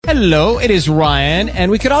Hello, it is Ryan,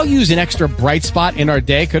 and we could all use an extra bright spot in our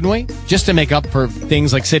day, couldn't we? Just to make up for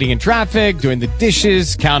things like sitting in traffic, doing the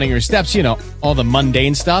dishes, counting your steps, all the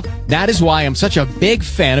mundane stuff. That is why I'm such a big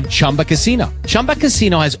fan of Chumba Casino. Chumba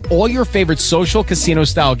Casino has all your favorite social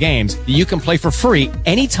casino-style games that you can play for free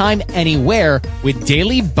anytime, anywhere with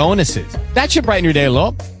daily bonuses. That should brighten your day a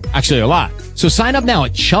little. Actually, a lot. So sign up now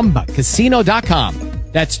at ChumbaCasino.com.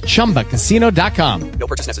 That's ChumbaCasino.com. No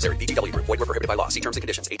purchase necessary. VGW Group. Void where prohibited by law. See terms and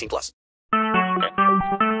conditions. 18+.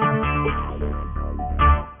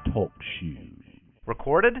 Talk shoes.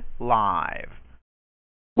 Recorded live.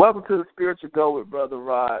 Welcome to the Spiritual Go with Brother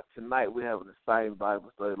Rod. Tonight we have an exciting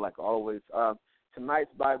Bible study, like always.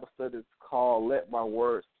 Tonight's Bible study is called "Let My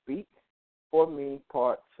Words Speak for Me,"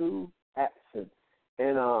 Part 2, Action.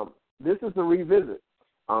 And this is a revisit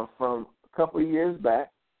from a couple of years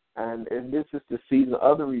back. And this is the season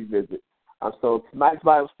of the revisit. So tonight's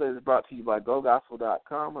Bible study is brought to you by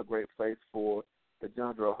GoGospel.com, a great place for the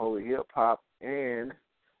genre of holy hip-hop and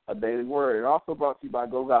a daily word. It also brought to you by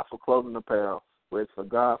Go Gospel Clothing Apparel, where it's for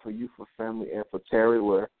God, for you, for family, and for charity,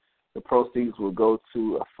 where the proceeds will go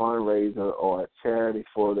to a fundraiser or a charity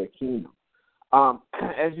for the kingdom.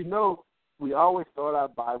 As you know, we always start our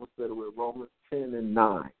Bible study with Romans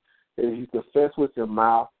 10:9. If you confess with your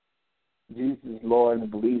mouth Jesus is Lord and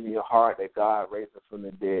believe in your heart that God raised him from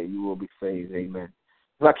the dead, you will be saved. Amen.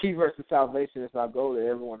 It's our key verse of salvation. It's our goal that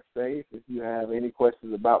everyone is saved. If you have any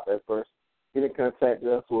questions about that verse, get in contact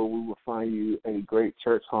with us, or we will find you a great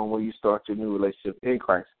church home where you start your new relationship in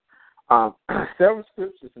Christ. Several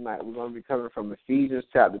scriptures tonight. We're going to be coming from Ephesians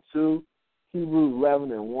chapter 2, Hebrews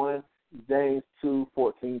 11:1, James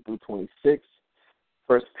 2:14-26,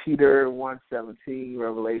 1 Peter 1:17,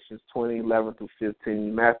 Revelations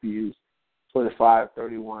 20:11-15, Matthew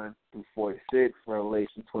 25:31-46,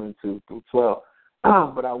 Revelation 22-12.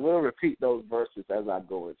 But I will repeat those verses as I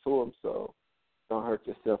go into them, so don't hurt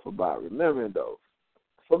yourself about remembering those.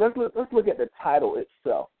 So let's look at the title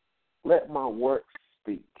itself. Let my works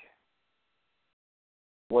speak.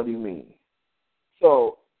 What do you mean?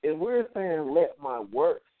 So if we're saying let my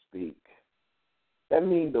works speak, that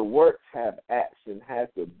means the works have action, has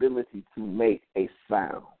the ability to make a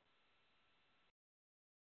sound.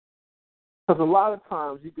 Because a lot of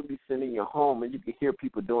times you can be sitting in your home and you can hear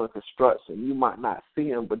people doing construction. You might not see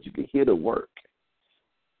them, but you can hear the work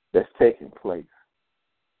that's taking place.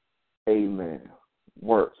 Amen.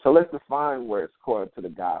 Works. So let's define works according to the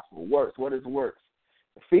gospel. Works. What is works?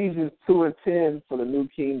 Ephesians 2:10 for the New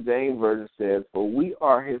King James Version says, "For we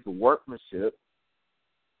are his workmanship,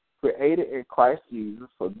 created in Christ Jesus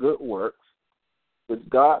for good works, which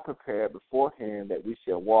God prepared beforehand that we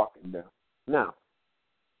shall walk in them." Now,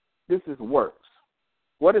 this is works.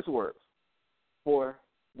 What is works? For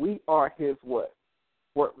we are his what?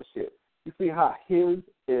 Workmanship. You see how his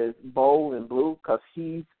is bold and blue? Because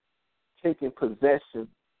he's taking possession,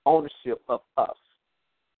 ownership of us.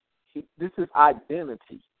 This is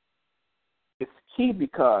identity. It's key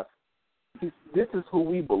because this is who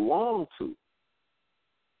we belong to.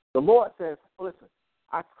 The Lord says, listen,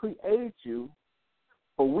 I created you,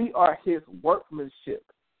 for we are his workmanship.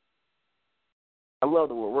 I love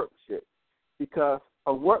the word workmanship because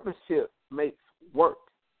a workmanship makes work.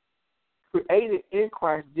 Created in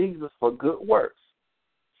Christ Jesus for good works.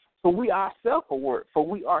 So we ourselves are work, for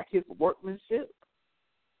we are his workmanship.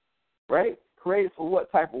 Right? Created for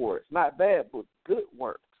what type of works? Not bad, but good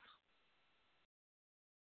works.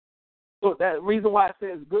 So that reason why it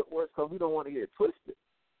says good works, because we don't want to get it twisted.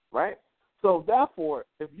 Right? So therefore,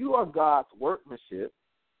 if you are God's workmanship,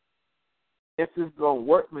 if it's God's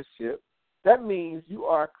workmanship, that means you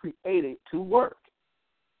are created to work.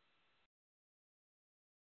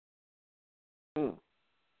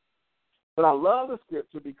 But I love the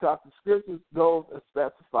scripture because the scripture goes and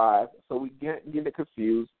specifies, so we get it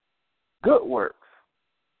confused, good works.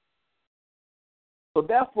 So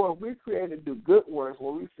therefore, if we're created to do good works,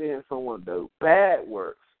 when we're seeing someone do bad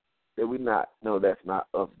works, then we not know that's not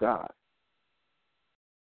of God.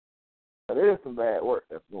 But there is some bad work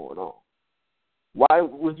that's going on. Why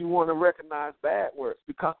would you want to recognize bad works?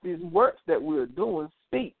 Because these works that we're doing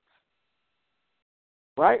speak.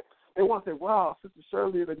 Right? They want to say, wow, Sister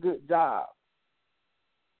Shirley did a good job.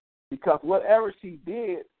 Because whatever she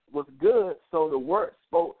did was good, so the work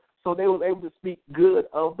spoke, so they were able to speak good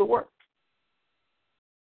of the work.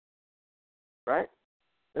 Right?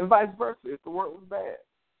 And vice versa, if the work was bad,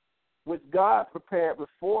 which God prepared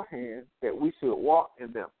beforehand that we should walk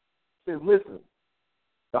in them. He says, listen,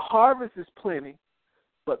 the harvest is plenty,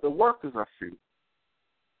 but the workers are few.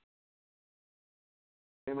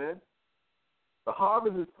 Amen? The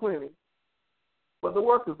harvest is plenty, but the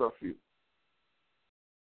workers are few.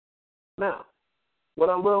 Now, what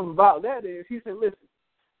I love about that is he said, listen,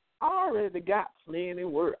 I already got plenty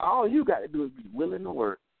of work. All you got to do is be willing to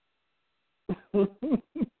work. Because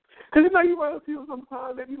you run into people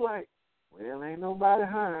sometimes, they be like, well, ain't nobody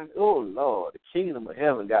hiring. Oh, Lord, the kingdom of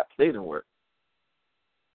heaven got plenty of work.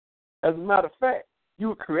 As a matter of fact, you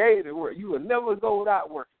were created to work. You will never go without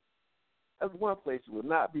working. That's one place you will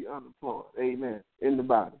not be unemployed. Amen. In the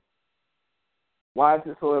Bible. Why is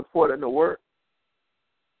it so important to work?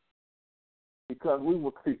 Because we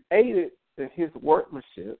were created in his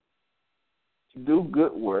workmanship to do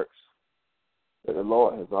good works that the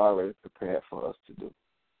Lord has already prepared for us to do.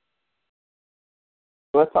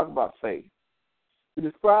 So let's talk about faith. To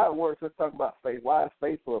describe works, let's talk about faith. Why is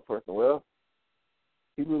faith for a person? Well,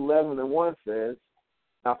 Hebrews 11:1 says,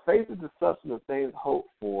 now faith is the substance of things hoped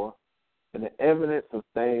for and the evidence of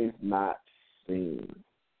things not seen.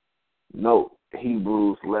 Note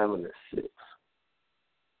Hebrews 11:6.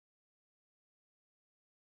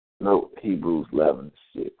 Note Hebrews 11:6.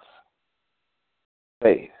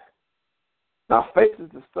 Faith. Now faith is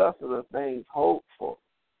the substance of things hoped for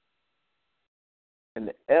and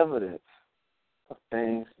the evidence of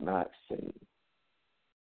things not seen.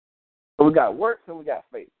 So we got works and we got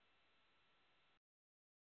faith.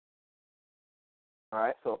 All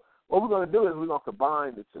right, so what we're going to do is we're going to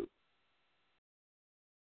combine the two.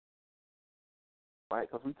 Right,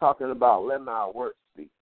 because we're talking about letting our works speak.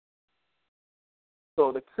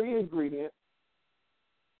 So the key ingredient,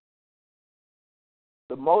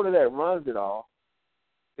 the motor that runs it all,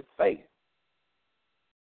 is faith.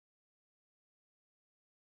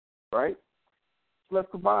 Right? So let's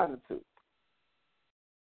combine the two.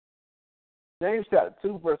 James chapter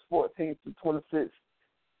 2, verse 14 through 26.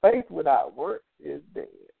 Faith without works is dead.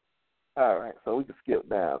 All right, so we can skip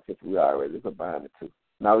down since we already combined the two.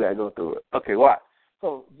 Now we got to go through it. Okay, watch.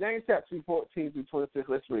 So James chapter 2, 14 through 26,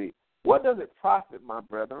 let's read. What does it profit, my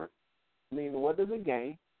brethren? Meaning, what does it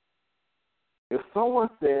gain? If someone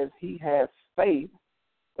says he has faith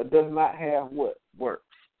but does not have what? Works.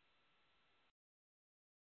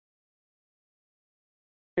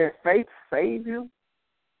 Can faith save you?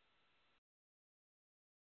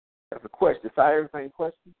 That's a question. Is that everything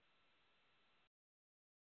question?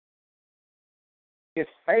 Can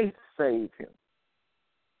faith save him?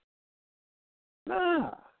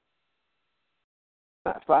 Nah.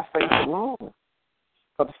 Not by faith alone.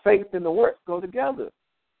 But the faith and the works go together.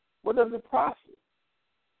 What does it profit?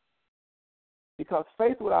 Because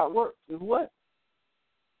faith without works is what?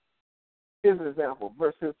 Here's an example.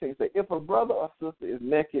 Verse 15 says, if a brother or sister is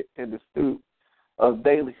naked and destitute of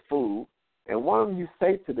daily food, and one of you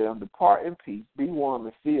say to them, depart in peace, be warm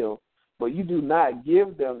and filled, but you do not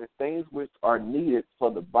give them the things which are needed for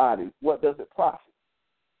the body, what does it profit?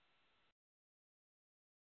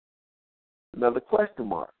 Another question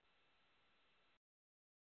mark.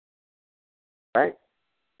 Right?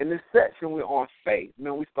 In this section, we're on faith.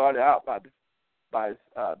 Remember, we started out by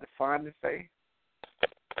defining faith.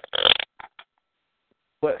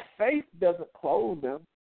 But faith doesn't clothe them.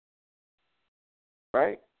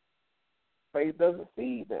 Right? Faith doesn't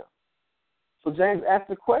feed them. So James asked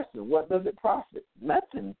the question, what does it profit?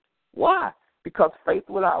 Nothing. Why? Because faith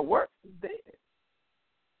without works is dead.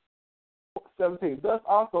 17. Thus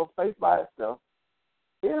also faith by itself,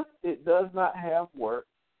 if it does not have work,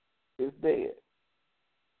 is dead.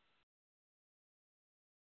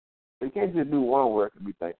 You can't just do one work and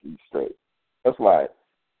be thinking you straight. That's why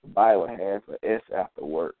the Bible has an S after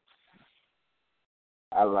works.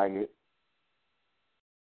 I like it.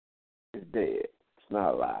 It's dead. It's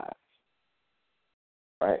not alive.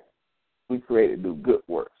 Right? We created to do good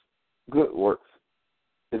works. Good works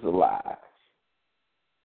is alive.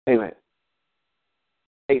 Amen.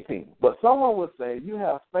 18. But someone will say, you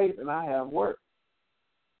have faith and I have works.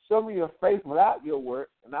 Show me your faith without your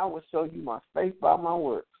works, and I will show you my faith by my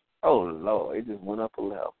works. Oh, Lord, it just went up a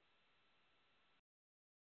level.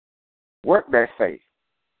 Work that faith.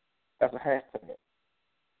 That's a hashtag.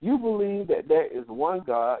 You believe that there is one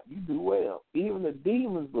God, you do well. Even the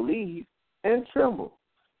demons believe and tremble.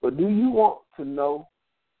 But do you want to know,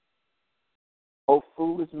 O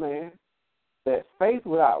foolish man, that faith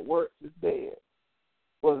without works is dead?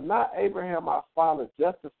 Was not Abraham our father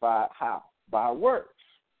justified how? By works.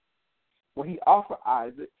 When he offered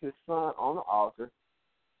Isaac, his son, on the altar.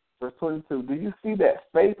 Verse 22, do you see that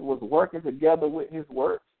faith was working together with his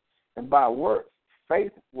works? And by works,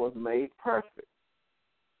 faith was made perfect.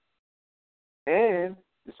 And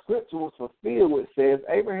the scripture was fulfilled, which says,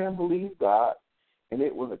 Abraham believed God, and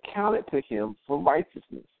it was accounted to him for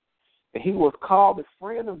righteousness. And he was called the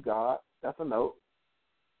friend of God. That's a note.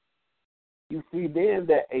 You see then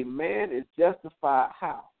that a man is justified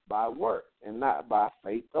how? by works and not by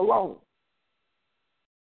faith alone.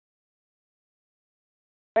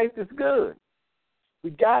 Faith is good. We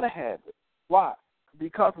got to have it. Why?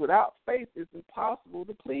 Because without faith, it's impossible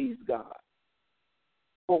to please God.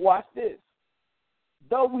 But watch this.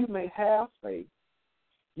 Though we may have faith,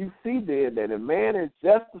 you see there that a man is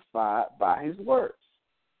justified by his works.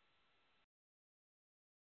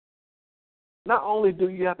 Not only do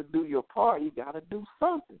you have to do your part, you got to do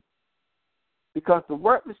something. Because the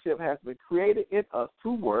workmanship has been created in us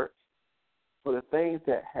to work for the things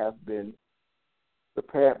that have been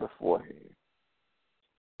prepared beforehand.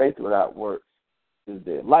 Faith without works is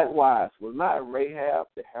dead. Likewise, was not Rahab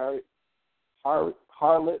the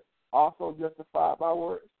harlot also justified by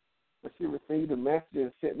works? But she received the message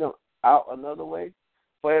and sent them out another way.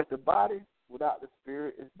 For as the body without the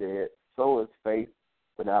spirit is dead, so is faith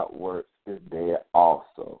without works is dead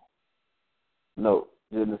also. Note,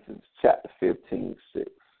 Genesis chapter 15:6.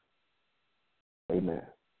 Amen.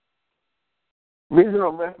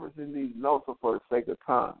 Regional reference in these notes are for the sake of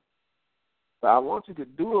time. But I want you to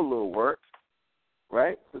do a little work,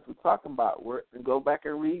 right? Since we're talking about work, and go back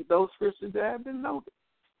and read those scriptures that have been noted.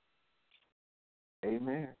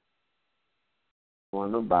 Amen.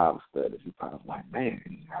 One of the Bible studies, you probably like, man,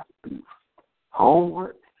 you have to do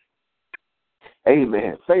homework.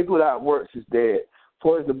 Amen. Faith without works is dead.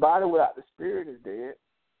 For as the body without the spirit is dead,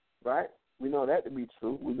 right? We know that to be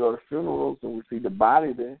true. We go to funerals and we see the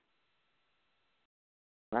body there.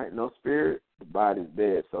 Right? No spirit, the body's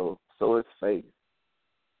dead. So is faith.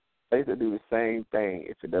 Faith will do the same thing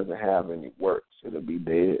if it doesn't have any works. It'll be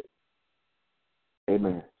dead.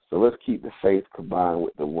 Amen. So let's keep the faith combined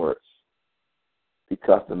with the works.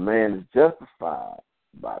 Because the man is justified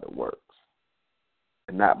by the works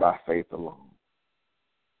and not by faith alone.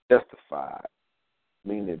 Justified,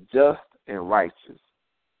 meaning just and righteous.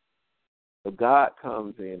 So God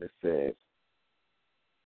comes in and says,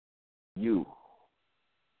 you,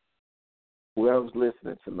 whoever's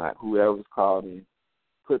listening tonight, whoever's called in,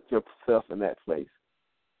 put yourself in that place.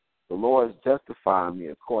 The Lord is justifying me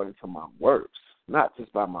according to my works, not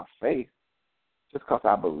just by my faith, just because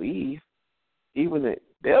I believe. Even the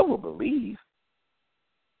devil believes.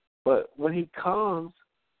 But when he comes,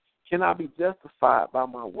 can I be justified by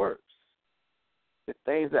my works? The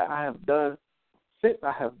things that I have done since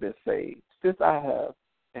I have been saved, since I have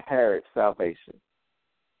inherited salvation.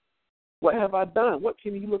 What have I done? What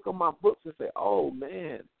can you look on my books and say, oh,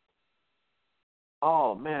 man,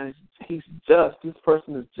 he's just. This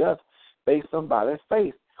person is just based on by their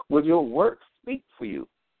faith. Would your works speak for you?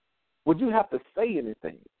 Would you have to say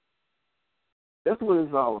anything? That's what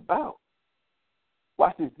it's all about.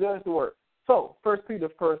 Watch this, judge the work. So, 1 Peter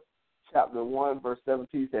chapter 1, verse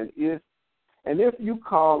 17 says, and if you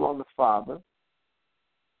call on the Father,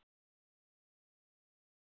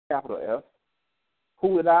 capital F, who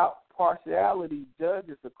without partiality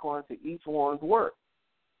judges according to each one's work,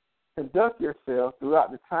 conduct yourself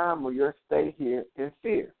throughout the time of your stay here in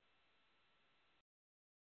fear.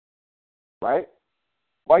 Right?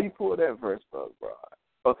 Why you pull that verse, Brother Broad?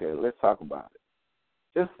 Okay, let's talk about it.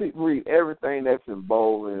 Just read everything that's in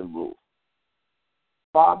bold and in blue.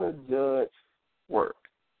 Father, judge, work.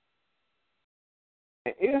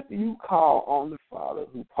 And if you call on the Father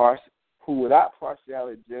who without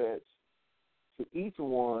partiality judge to each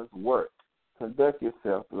one's work, conduct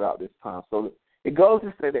yourself throughout this time. So it goes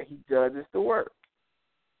to say that he judges the work.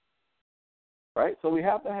 Right? So we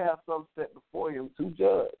have to have some set before him to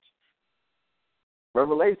judge.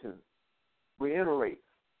 Revelation reiterates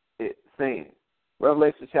it, saying,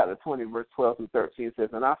 Revelation chapter 20, verse 12 through 13 says,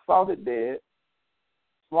 and I saw the dead,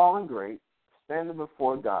 small and great, standing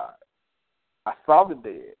before God. I saw the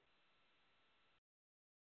dead.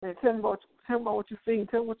 Man, tell me about what you seen.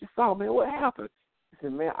 Tell me what you saw, man. What happened? He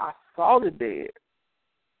said, man, I saw the dead,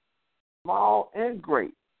 small and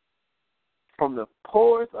great, from the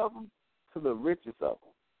poorest of them to the richest of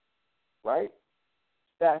them. Right?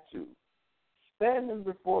 Statues, standing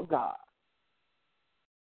before God.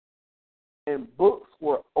 And books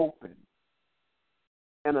were opened.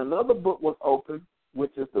 And another book was opened,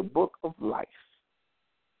 which is the book of life.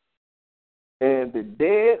 And the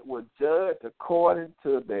dead were judged according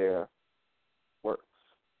to their works,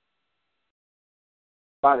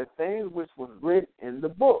 by the things which was written in the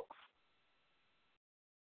books.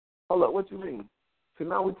 Hold up, what you mean? So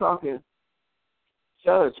now we're talking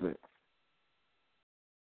judgment.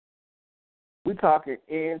 We're talking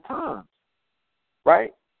end times,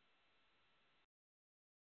 right?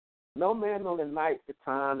 No man know the night, the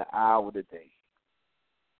time, the hour, the day.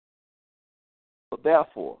 So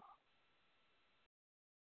therefore, .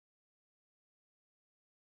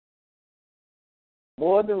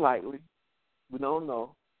 more than likely, we don't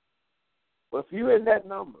know, but if you're in that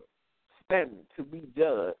number, standing to be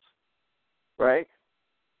judged, right?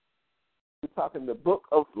 We're talking the book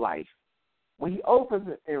of life. When he opens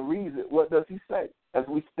it and reads it, what does he say? As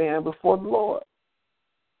we stand before the Lord.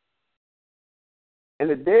 And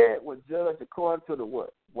the dead were judged according to the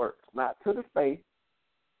works, not to the faith,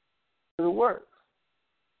 to the works.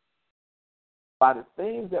 By the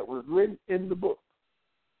things that was written in the book.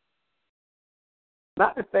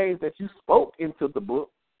 Not the things that you spoke into the book.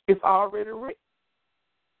 It's already written.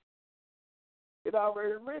 It's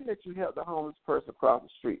already written that you helped the homeless person across the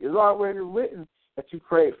street. It's already written that you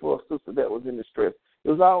prayed for a sister that was in distress. It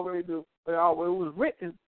was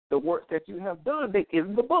written, the works that you have done, they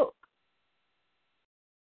in the book.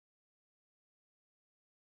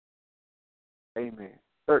 Amen.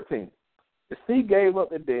 13. The sea gave up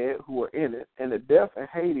the dead who were in it, and the death and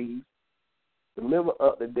Hades delivered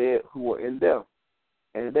up the dead who were in them.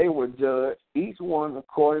 And they were judged, each one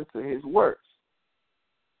according to his works.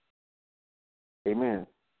 Amen.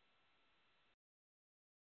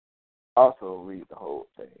 Also read the whole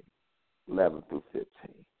thing, 11 through 15.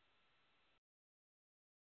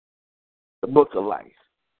 The book of life.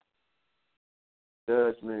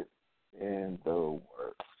 Judgment and the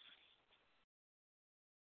works.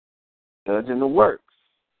 Judging the works.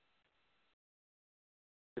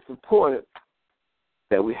 It's important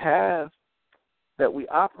that we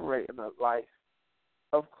operate in a life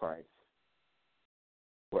of Christ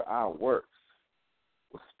where our works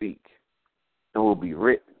will speak and will be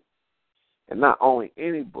written. And not only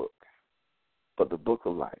any book, but the book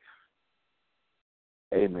of life.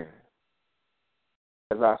 Amen.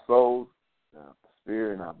 As our souls, our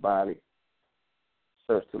spirit, and our body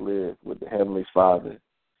search to live with the Heavenly Father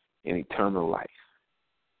in eternal life.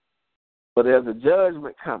 But there's a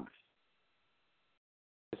judgment coming.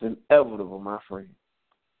 It's inevitable, my friend.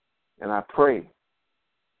 And I pray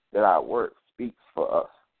that our work speaks for us.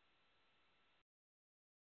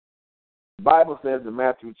 The Bible says in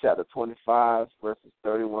Matthew chapter 25, verses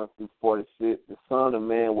 31 through 46, the Son of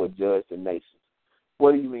Man will judge the nations.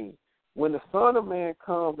 What do you mean? When the Son of Man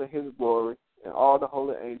comes in his glory and all the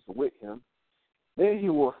holy angels with him, then he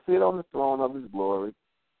will sit on the throne of his glory.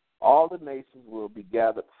 All the nations will be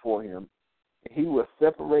gathered before him, and he will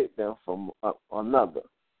separate them from another,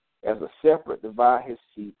 as a shepherd divides his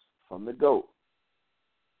sheep from the goat.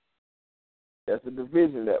 That's a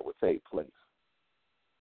division that would take place.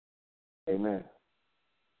 Amen.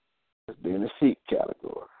 Let's be in the sheep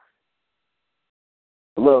category.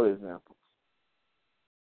 I love examples.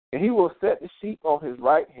 And he will set the sheep on his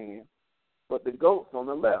right hand, but the goats on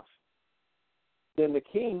the left. Then the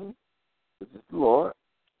king, which is the Lord,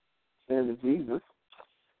 and Jesus,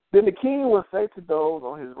 then the king will say to those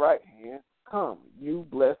on his right hand, come, you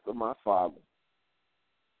blessed of my Father,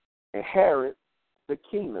 inherit the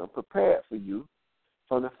kingdom prepared for you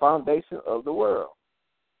from the foundation of the world.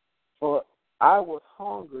 For I was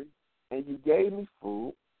hungry, and you gave me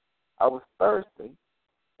food. I was thirsty,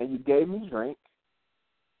 and you gave me drink.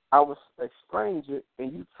 I was a stranger,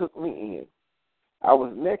 and you took me in. I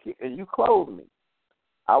was naked, and you clothed me.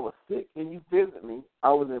 I was sick, and you visited me.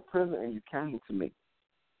 I was in prison, and you came to me.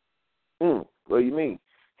 What do you mean?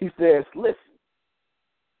 He says, listen,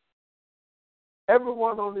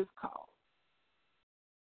 everyone on this call,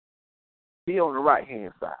 be on the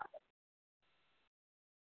right-hand side.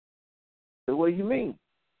 So what do you mean?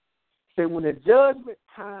 He said, when the judgment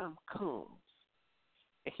time comes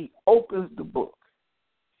and he opens the book,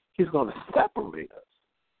 he's going to separate us.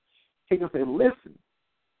 He's going to say, listen,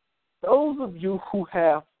 those of you who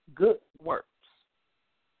have good works,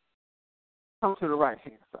 come to the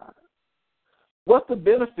right-hand side. What's the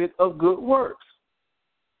benefit of good works?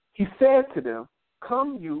 He said to them,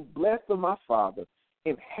 come you, blessed of my Father,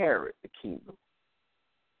 inherit the kingdom.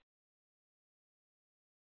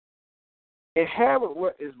 Inherit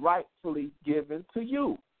what is rightfully given to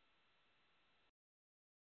you.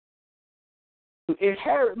 To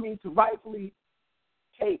inherit means to rightfully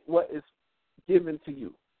take what is given to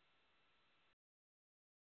you.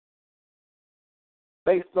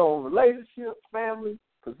 Based on relationship, family,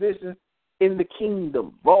 position, in the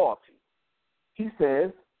kingdom, royalty. He says,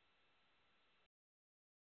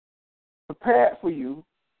 prepared for you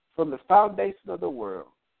from the foundation of the world,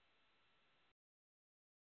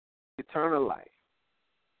 eternal life.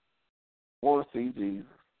 Want to see Jesus.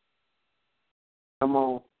 Come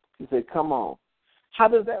on. He said, come on. How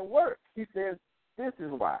does that work? He says, this is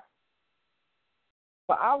why.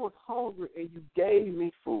 For I was hungry and you gave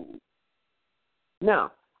me food.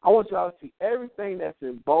 Now, I want y'all to see everything that's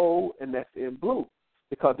in bold and that's in blue,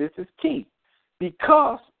 because this is key.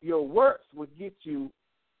 Because your works will get you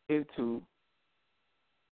into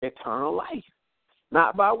eternal life.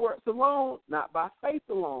 Not by works alone, not by faith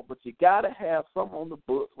alone, but you got to have some on the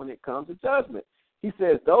books when it comes to judgment. He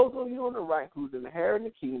says, those of you on the right who's inheriting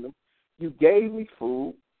the kingdom, you gave me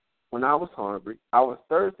food when I was hungry. I was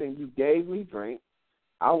thirsty and you gave me drink.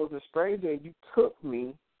 I was a stranger and you took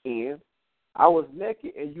me in. I was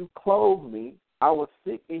naked and you clothed me. I was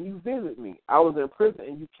sick and you visited me. I was in prison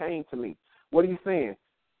and you came to me. What are you saying?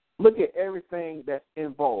 Look at everything that's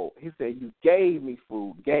involved. He said, you gave me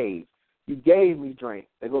food, gave. You gave me drink.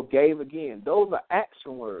 They go gave again. Those are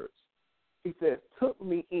action words. He says, took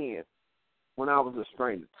me in when I was a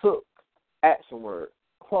stranger. Took, action word.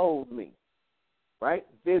 Clothed me, right?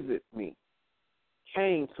 Visit me.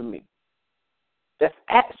 Came to me. That's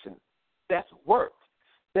action. That's work.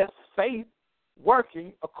 That's faith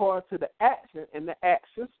working according to the action, and the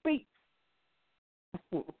action speaks.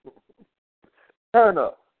 Turn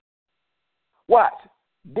up. Watch.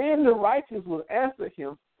 Then the righteous will answer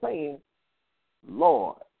him, saying,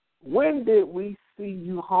 Lord, when did we see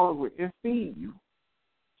you hungry and feed you,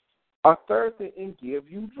 or thirsty and give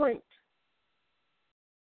you drink?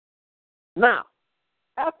 Now,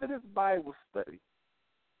 after this Bible study,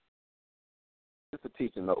 it's a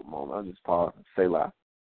teaching note moment. I'll just pause and say loud.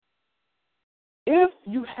 If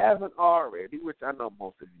you haven't already, which I know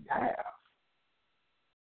most of you have,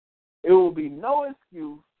 it will be no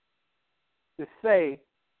excuse to say,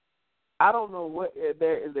 I don't know what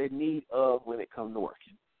there is a need of when it comes to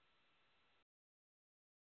working.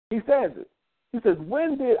 He says it. He says,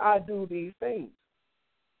 when did I do these things?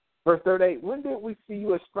 Verse 38, when did we see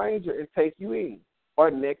you a stranger and take you in,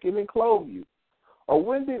 or naked and clothe you? Or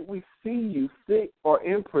when did we see you sick or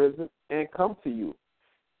in prison and come to you?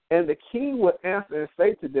 And the king would answer and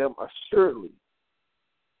say to them, assuredly,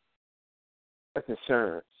 that's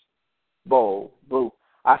insurance, bold, blue,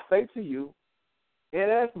 I say to you,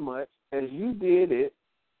 inasmuch as you did it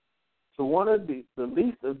to one of the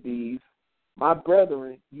least of these, my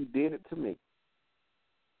brethren, you did it to me.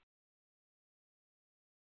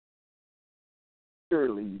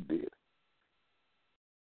 Surely you did.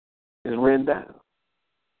 It's written down.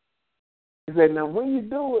 He said, now when you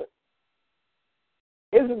do it,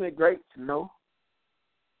 isn't it great to know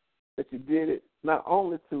that you did it not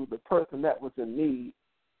only to the person that was in need,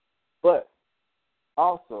 but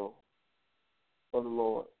also for the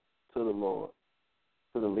Lord, to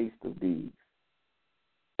the least of these.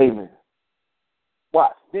 Amen.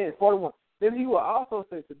 Watch. Then 41. Then he will also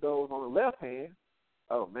say to those on the left hand,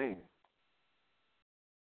 oh man,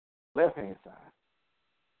 left hand side.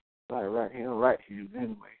 Like right hand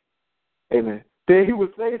anyway. Amen. Then he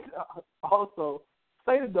would say also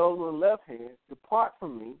say to those on the left hand, depart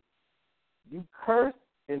from me, you cursed,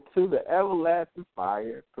 into the everlasting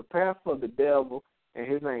fire, prepared for the devil and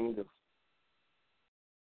his angels.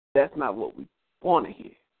 That's not what we want to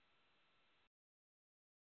hear.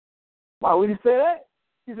 Why would he say that?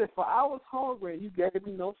 He said, for I was hungry and you gave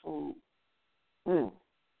me no food.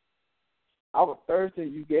 I was thirsty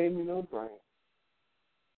and you gave me no drink.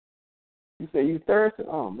 You say you thirsty?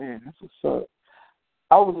 Oh, man, that's what's up.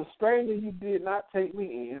 I was a stranger, you did not take me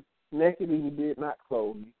in. Naked, and you did not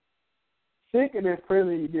clothe me. Sick and in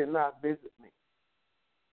prison, you did not visit me.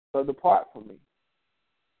 So depart from me.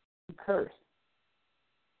 You cursed.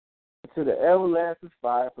 To the everlasting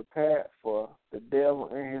fire prepared for the devil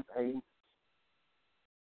and his angels.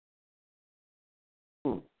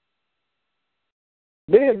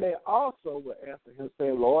 Then they also will answer him,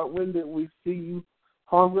 saying, Lord, when did we see you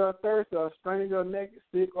hungry or thirsty, or stranger, or naked,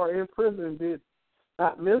 sick, or in prison, and did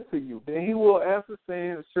not minister to you? Then he will answer,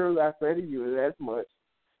 saying, surely I say to you, as much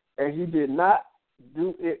as you did not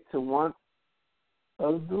do it to one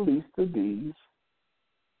of the least of these,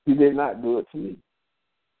 you did not do it to me.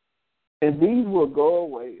 And these will go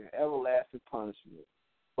away in everlasting punishment,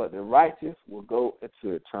 but the righteous will go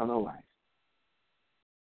into eternal life.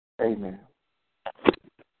 Amen.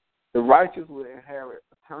 The righteous will inherit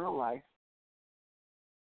eternal life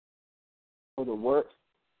for the works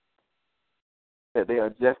that they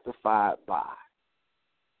are justified by.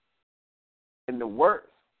 And the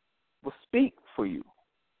works will speak for you.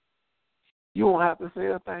 You won't have to say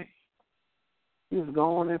a thing. You're just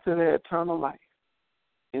going into their eternal life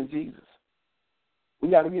in Jesus. We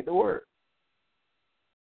got to get the word.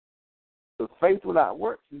 Because faith without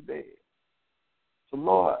works is dead. So,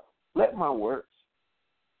 Lord, let my works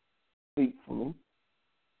speak for me.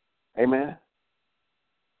 Amen.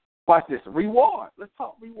 Watch this. Reward. Let's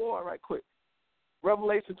talk reward right quick.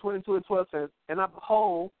 Revelation 22:12 says, and I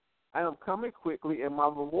behold, I am coming quickly, and my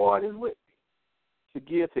reward is with me, to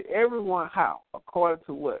give to everyone how, according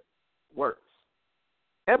to what? Works.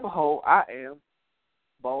 And behold, I am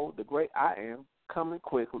bold, the great I am, coming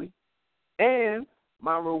quickly, and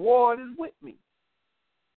my reward is with me.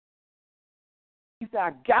 He said,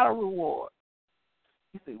 I got a reward.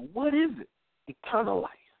 He said, what is it? Eternal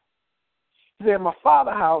life. He said, my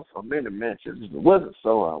father's house are many mansions. If it wasn't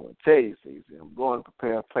so, I would tell you. He said, I'm going to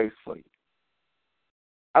prepare a place for you.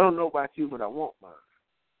 I don't know about you, but I want mine.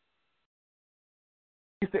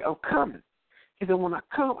 He said, I'm coming. He said, when I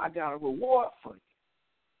come, I got a reward for you.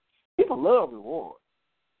 People love rewards.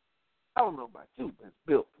 I don't know about you, but it's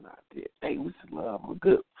built not dead. Hey, we should love a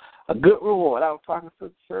good reward. I was talking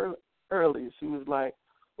to Shirley earlier. She was like,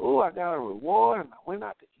 oh, I got a reward, and I went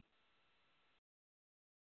out to eat.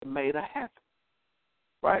 It made her happy,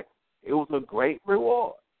 right? It was a great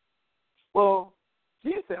reward. Well,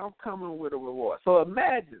 Jesus said, I'm coming with a reward. So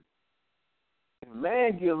imagine, if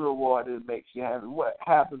man gives a reward, it makes you happy. What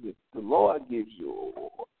happens if the Lord gives you a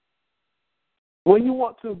reward? When you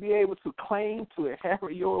want to be able to claim to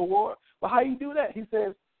inherit your reward, well, how you do that? He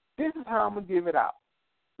says, this is how I'm going to give it out.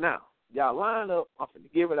 Now, y'all line up, I'm going to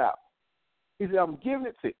give it out. He said, I'm giving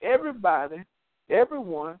it to everybody,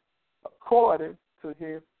 everyone, according to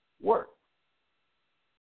his work.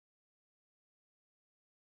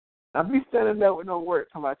 Now, be standing there with no work,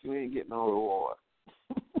 talking about you ain't getting no reward.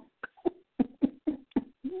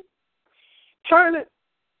 Turn it.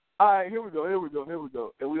 All right, here we go.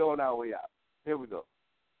 And we on our way out. Here we go.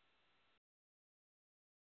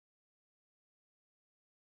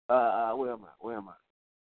 Where am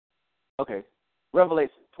I? Okay.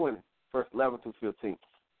 Revelation 20, verse 11 through 15.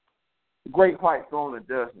 The great white throne of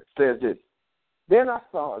judgment says this. Then I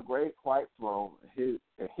saw a great white throne,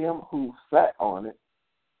 and him who sat on it,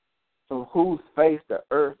 from whose face the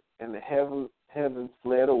earth and the heavens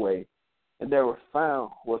fled away, and there was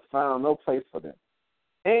found no place for them.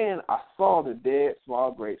 And I saw the dead,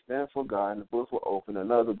 small, great, stand for God, and the books were opened.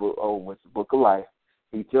 Another book opened, which is the book of life.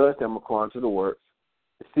 He judged them according to the works.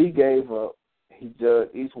 The sea gave up. He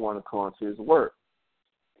judged each one according to his work.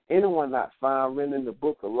 Anyone not found written in the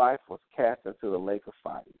book of life was cast into the lake of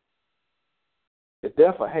fire. Then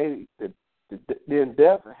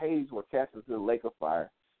death and Hades were cast into the lake of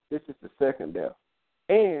fire. This is the second death.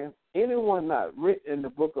 And anyone not written in the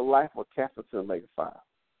book of life was cast into the lake of fire.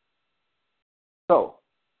 So,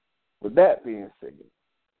 with that being said,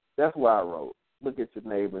 that's why I wrote, look at your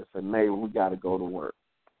neighbor and say, neighbor, we got to go to work.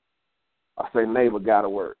 I say, neighbor, got to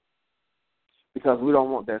work. Because we don't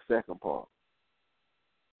want that second part.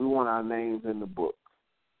 We want our names in the book.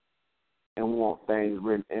 And we want things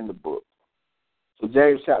written in the book. So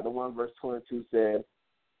James chapter 1, verse 22 says,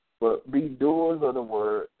 but be doers of the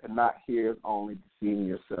word and not hearers only, deceiving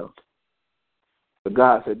yourself. So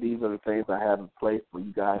God said, these are the things I have in place for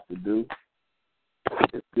you guys to do.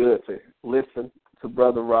 It's good to listen to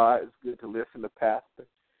Brother Rod. It's good to listen to Pastor,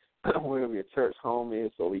 wherever your church home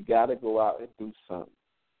is. So we got to go out and do something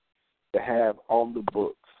to have on the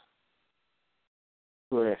books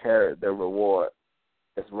to inherit the reward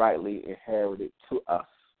that's rightly inherited to us.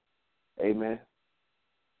 Amen.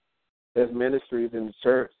 There's ministries in the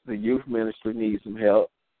church. The youth ministry needs some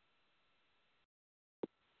help.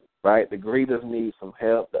 Right? The greeters need some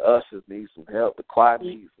help. The ushers need some help. The choir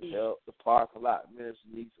needs some help. The parking lot ministry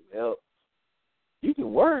needs some help. You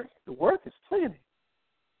can work. The work is plenty.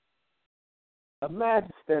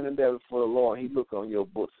 Imagine standing there before the Lord. He look on your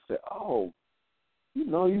books and say, oh, you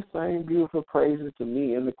know you sang beautiful praises to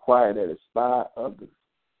me in the choir that inspired others.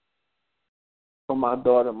 So my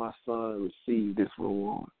daughter and my son receive this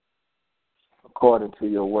reward according to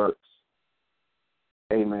your works.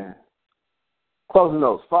 Amen. Closing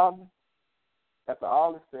notes. Father, after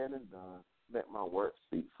all is said and done, let my work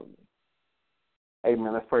speak for me.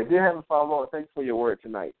 Amen. Let's pray. Dear Heavenly Father, Lord, thanks for your word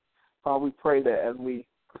tonight. Father, we pray that as we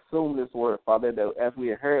consume this word, Father, that as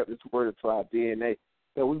we inherit this word into our DNA,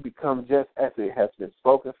 that we become just as it has been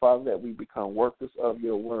spoken, Father, that we become workers of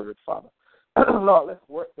your word, Father. Lord, let's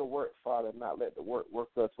work the work, Father, not let the work work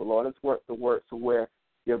us. But Lord, let's work the work to where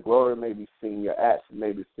your glory may be seen, your action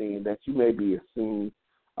may be seen, that you may be seen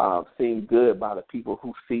good by the people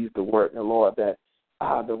who sees the work. And Lord, that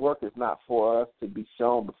the work is not for us to be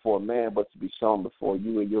shown before man, but to be shown before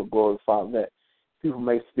you and your glory, Father, that people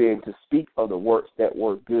may be able to speak of the works that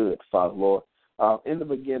were good, Father, Lord. In the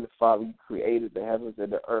beginning, Father, you created the heavens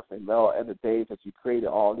and the earth, and Lord, in the days that you created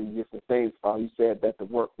all these different things, Father, you said that the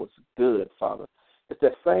work was good, Father. It's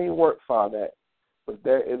that same work, Father, that was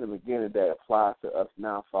there in the beginning that applies to us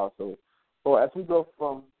now, Father. So, Lord, as we go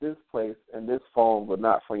from this place and this form, but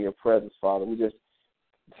not from your presence, Father, we just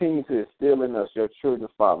continue to instill in us, your children,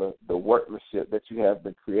 Father, the workmanship that you have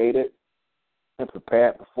been created and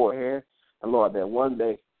prepared beforehand. And, Lord, that one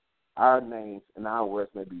day our names and our words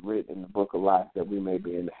may be written in the book of life, that we may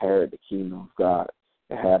be inherit the kingdom of God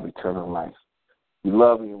and have eternal life. We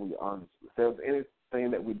love you and we honor you. If there was anything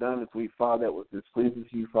that we've done this week, Father, that was displeasing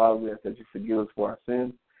to you, Father, we ask that you forgive us for our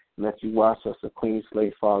sins and that you wash us a clean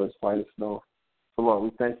slate, Father, as white as snow. So, Lord, we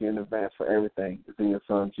thank you in advance for everything. It's in your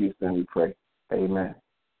Son, Jesus' name we pray. Amen.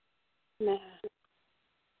 Amen.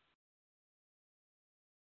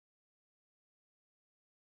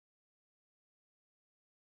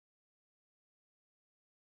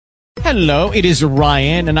 Hello, it is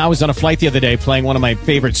Ryan, and I was on a flight the other day playing one of my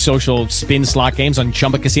favorite social spin slot games on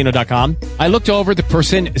ChumbaCasino.com. I looked over at the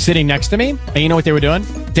person sitting next to me, and you know what they were doing?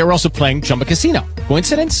 They were also playing Chumba Casino.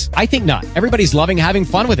 Coincidence? I think not. Everybody's loving having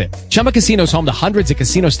fun with it. Chumba Casino is home to hundreds of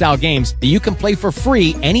casino-style games that you can play for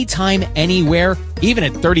free anytime, anywhere, even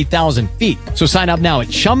at 30,000 feet. So sign up now at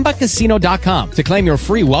ChumbaCasino.com to claim your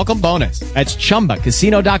free welcome bonus. That's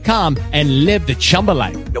ChumbaCasino.com and live the Chumba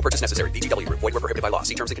life. No purchase necessary. VGW Group. Void where prohibited by law.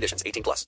 See terms and conditions. 18+.